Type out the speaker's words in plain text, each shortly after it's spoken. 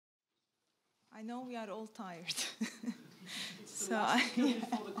I know we are all tired. So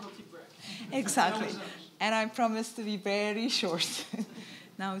before the coffee break. Exactly. And I promise to be very short.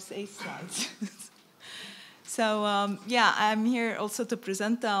 Now it's 8 slides. So yeah, I'm here also to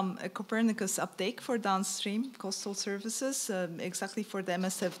present a Copernicus uptake for downstream coastal services, exactly for the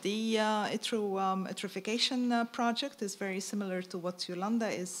MSFD-Eutro eutrophication project. Is very similar to what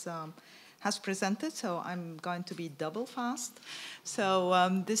Yolanda has presented, so I'm going to be double fast.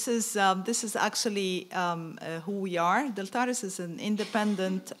 So this is actually who we are. DELTARES is an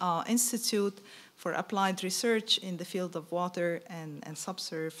independent institute for applied research in the field of water and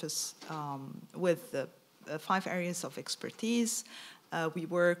subsurface with 5 areas of expertise. We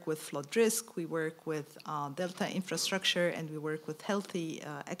work with flood risk, we work with delta infrastructure, and we work with healthy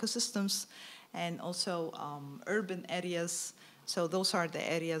ecosystems, and also urban areas. So those are the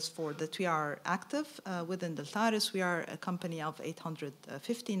areas that we are active within DELTARES. We are a company of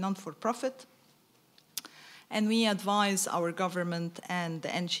 850 non-for-profit, and we advise our government and the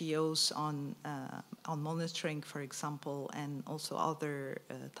NGOs on monitoring, for example, and also other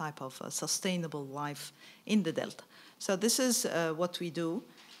type of sustainable life in the Delta. So this is what we do.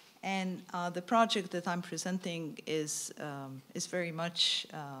 And the project that I'm presenting is very much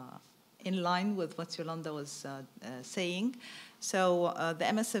in line with what Yolanda was saying. So the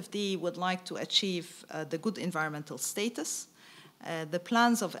MSFD would like to achieve the good environmental status. The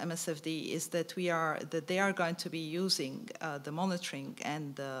plans of MSFD is that they are going to be using the monitoring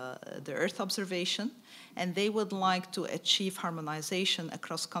and the Earth observation, and they would like to achieve harmonization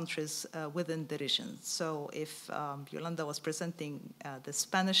across countries within the region. So if Yolanda was presenting the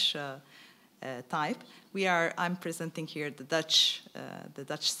Spanish type, I'm presenting here the Dutch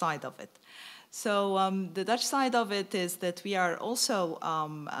side of it. So the Dutch side of it is that we are also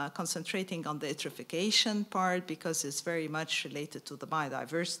concentrating on the eutrophication part because it's very much related to the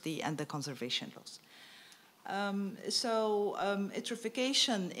biodiversity and the conservation laws.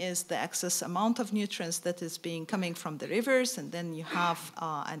 Eutrophication is the excess amount of nutrients that is coming from the rivers, and then you have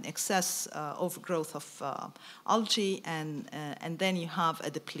an excess overgrowth of algae, and then you have a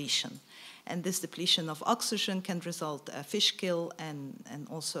depletion. And this depletion of oxygen can result fish kill and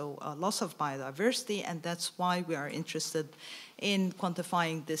also a loss of biodiversity, and that's why we are interested in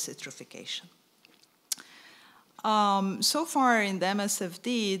quantifying this eutrophication. So far in the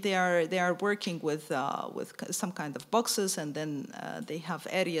MSFD, they are working with some kind of boxes, and then they have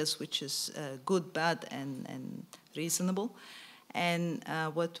areas which is good, bad, and reasonable. And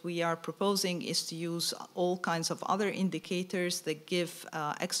what we are proposing is to use all kinds of other indicators that give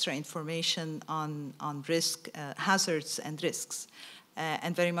extra information on risk, hazards, and risks,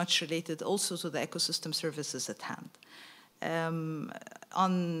 and very much related also to the ecosystem services at hand.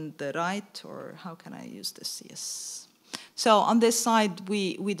 On the right, or how can I use this? Yes. So on this side,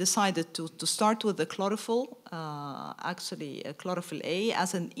 we decided to start with the chlorophyll, actually chlorophyll A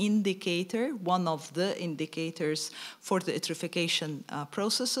as an indicator, one of the indicators for the eutrophication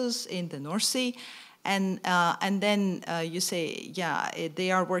processes in the North Sea. And then you say, yeah,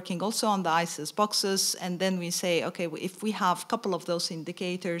 they are working also on the ICES boxes. And then we say, okay, if we have a couple of those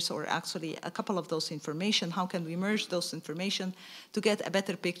indicators, or actually a couple of those information, how can we merge those information to get a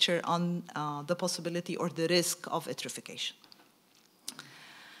better picture on the possibility or the risk of eutrophication?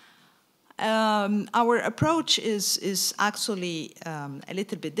 Our approach is actually a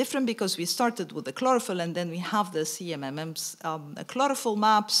little bit different because we started with the chlorophyll, and then we have the CMMM's chlorophyll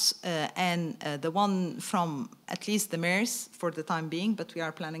maps and the one from at least the MERS for the time being, but we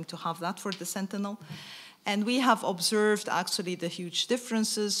are planning to have that for the Sentinel. And we have observed actually the huge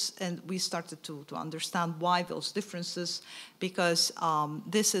differences, and we started to understand why those differences, because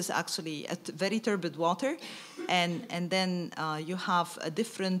this is actually a very turbid water, and then you have a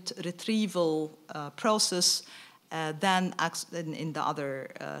different retrieval process than in the other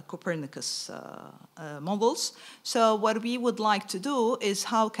Copernicus models. So what we would like to do is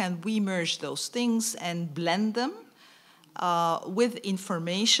how can we merge those things and blend them with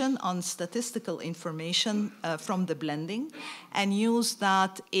information on statistical information from the blending, and use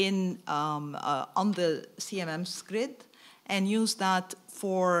that on the CMM's grid, and use that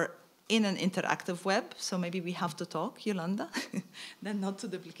in an interactive web. So maybe we have to talk, Yolanda, then not to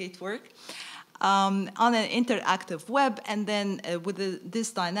duplicate work. On an interactive web, and then with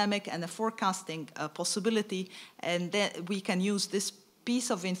this dynamic and a forecasting possibility, and then we can use this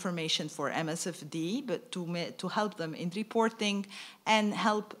piece of information for MSFD, but to help them in reporting and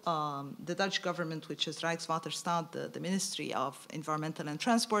help the Dutch government, which is Rijkswaterstaat, the Ministry of Environmental and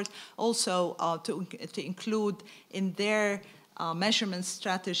Transport, also to include in their measurement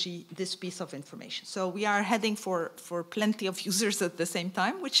strategy this piece of information. So we are heading for plenty of users at the same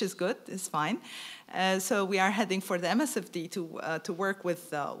time, which is good, it's fine. So we are heading for the MSFD to work with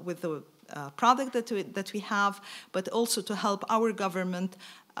the product that we have, but also to help our government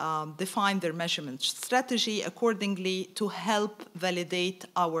define their measurement strategy accordingly to help validate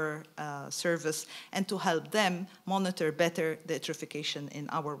our service and to help them monitor better the eutrophication in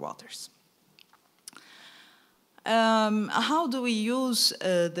our waters. How do we use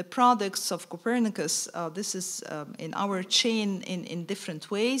the products of Copernicus? This is in our chain in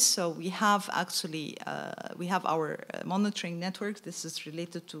different ways. So we have actually, we have our monitoring network. This is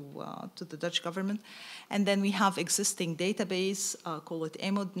related to the Dutch government. And then we have existing database, call it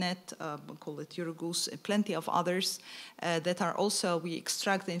EMODNet, call it Eurogoose, plenty of others that are also, we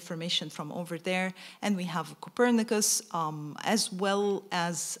extract the information from over there. And we have Copernicus, as well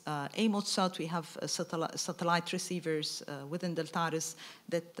as EMODSAT. We have satellite receivers within DELTARES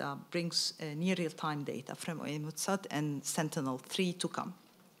that brings near real-time data from EMODSAT and Sentinel-3 to come.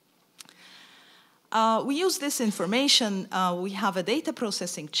 We use this information, we have a data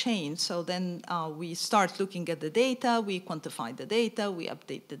processing chain, so then we start looking at the data, we quantify the data, we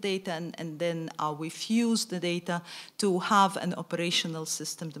update the data, and then we fuse the data to have an operational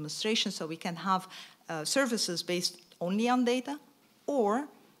system demonstration, so we can have services based only on data, or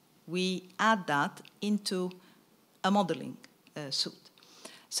we add that into a modeling suite.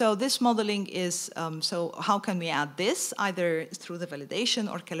 So this modeling is, so how can we add this? Either through the validation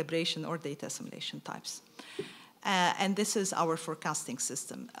or calibration or data assimilation types. And this is our forecasting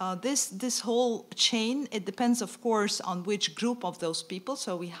system. This whole chain, it depends, of course, on which group of those people.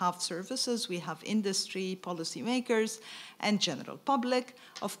 So we have services, we have industry, policymakers, and general public.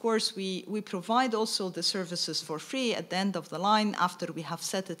 Of course, we provide also the services for free at the end of the line after we have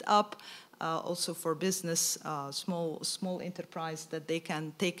set it up. Also for business, small enterprise, that they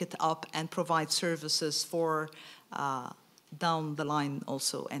can take it up and provide services for down the line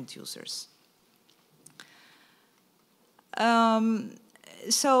also end users.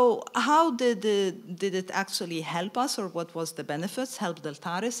 So how did it actually help us, or what was the benefits, help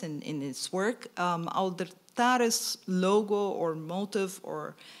DELTARES in its work? Our DELTARES logo or motive,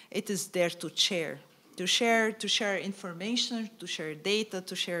 or it is there to share. To share information, to share data,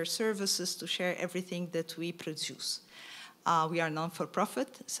 to share services, to share everything that we produce. We are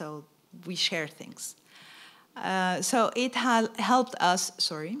non-for-profit, so we share things. So it helped us,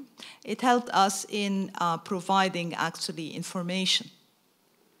 it helped us in providing actually information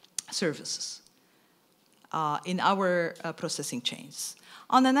services in our processing chains.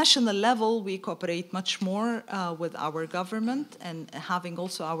 On a national level, we cooperate much more with our government, and having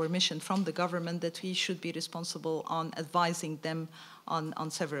also our mission from the government that we should be responsible on advising them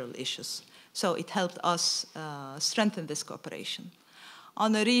on several issues. So it helped us strengthen this cooperation.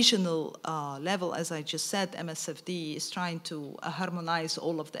 On a regional level, as I just said, MSFD is trying to harmonize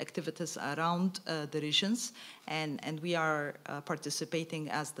all of the activities around the regions, and we are participating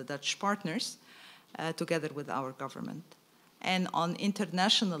as the Dutch partners together with our government. And on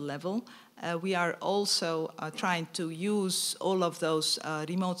international level, we are also trying to use all of those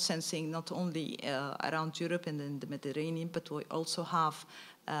remote sensing, not only around Europe and in the Mediterranean, but we also have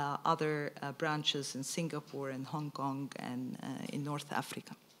other branches in Singapore and Hong Kong and in North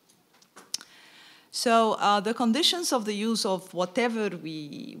Africa. So the conditions of the use of whatever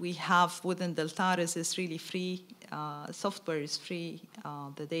we have within DELTARES is really free. Software is free.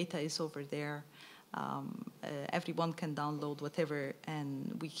 The data is over there. Everyone can download whatever,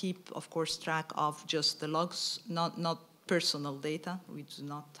 and we keep, of course, track of just the logs, not personal data. We do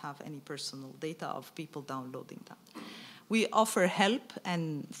not have any personal data of people downloading that. We offer help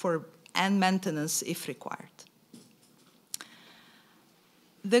and maintenance if required.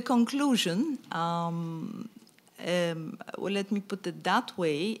 The conclusion, well, let me put it that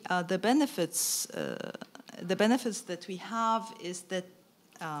way. The benefits that we have is that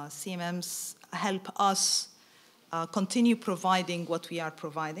CMMs help us continue providing what we are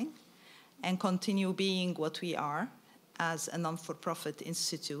providing and continue being what we are as a non-for-profit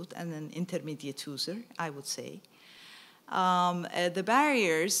institute and an intermediate user, I would say. The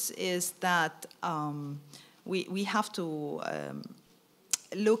barriers is that we have to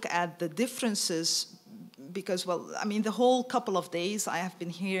look at the differences because, well, I mean, the whole couple of days I have been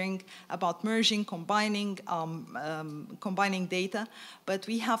hearing about merging, combining data, but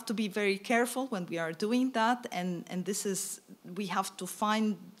we have to be very careful when we are doing that, and this is, we have to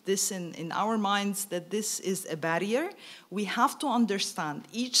find this in our minds that this is a barrier. We have to understand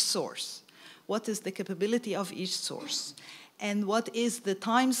each source, what is the capability of each source, and what is the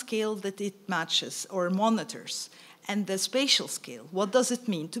time scale that it matches or monitors. And the spatial scale, what does it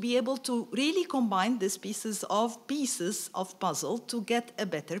mean? To be able to really combine these pieces of puzzle to get a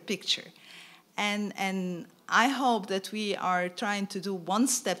better picture. And I hope that we are trying to do one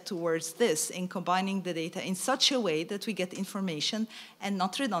step towards this in combining the data in such a way that we get information and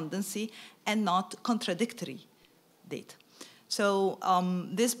not redundancy and not contradictory data. So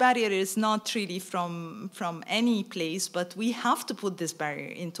this barrier is not really from any place, but we have to put this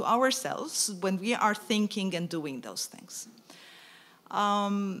barrier into ourselves when we are thinking and doing those things.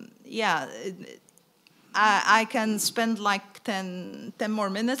 Yeah, I can spend like 10 more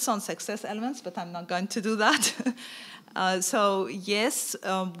minutes on success elements, but I'm not going to do that. So yes,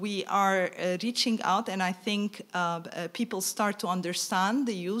 we are reaching out, and I think people start to understand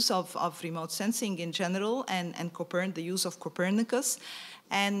the use of remote sensing in general and the use of Copernicus.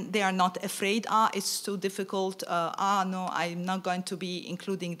 And they are not afraid, it's too difficult, no, I'm not going to be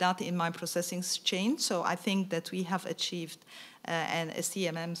including that in my processing chain. So I think that we have achieved, and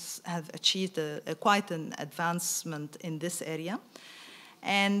STMMs have achieved quite an advancement in this area.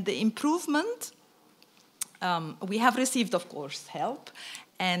 And the improvement, we have received, of course, help,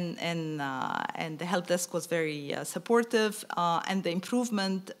 and the help desk was very supportive. And the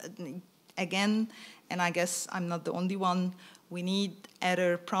improvement, again, and I guess I'm not the only one, we need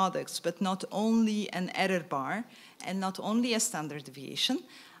error products, but not only an error bar and not only a standard deviation.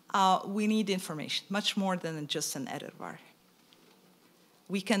 We need information, much more than just an error bar.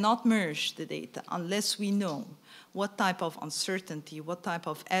 We cannot merge the data unless we know what type of uncertainty, what type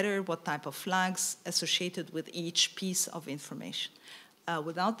of error, what type of flags associated with each piece of information.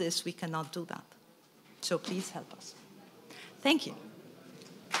 Without this, we cannot do that. So please help us. Thank you.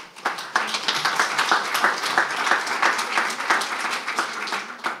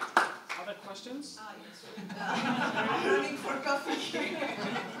 Other questions? Yes. I'm running for coffee.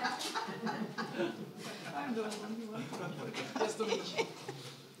 I'm the only one. Yes, Dominique.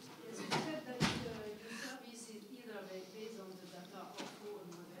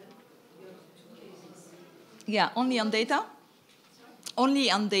 Yeah, only on data?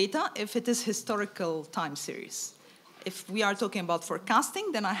 Only on data if it is historical time series. If we are talking about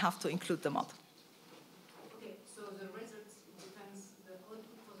forecasting, then I have to include the model. Okay, so the results depends, the output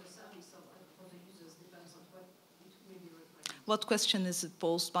for the service or for the users depends on what it may be required. What question is it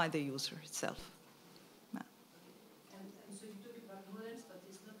posed by the user itself? And so you talk about models, but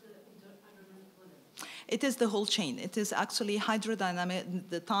it's not the hydrodynamic model. It is the whole chain. It is actually hydrodynamic,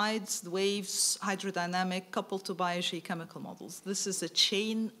 the tides, the waves, hydrodynamic, coupled to biogeochemical models. This is a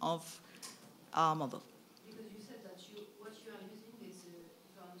chain of model. Because you said that what you are using is,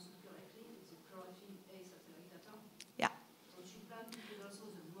 if I understood correctly, it's a chlorophyll A satellite data. Yeah. Don't you plan to use also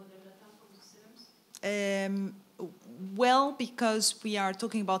the model data from the systems? Well, because we are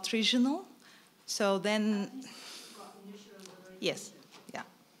talking about regional, so then, yes.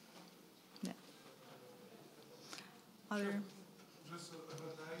 Other? Just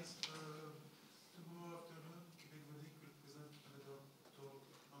advertise, tomorrow afternoon, everybody could present another talk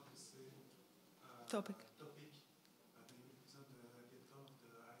on the same Topic. They will present the hackathon of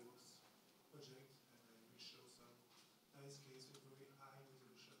the iOS project, and I will show some nice case with very high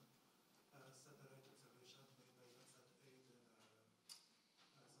resolution satellite observation made by Landsat 8 and something else.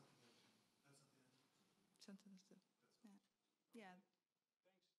 Something else. Yeah.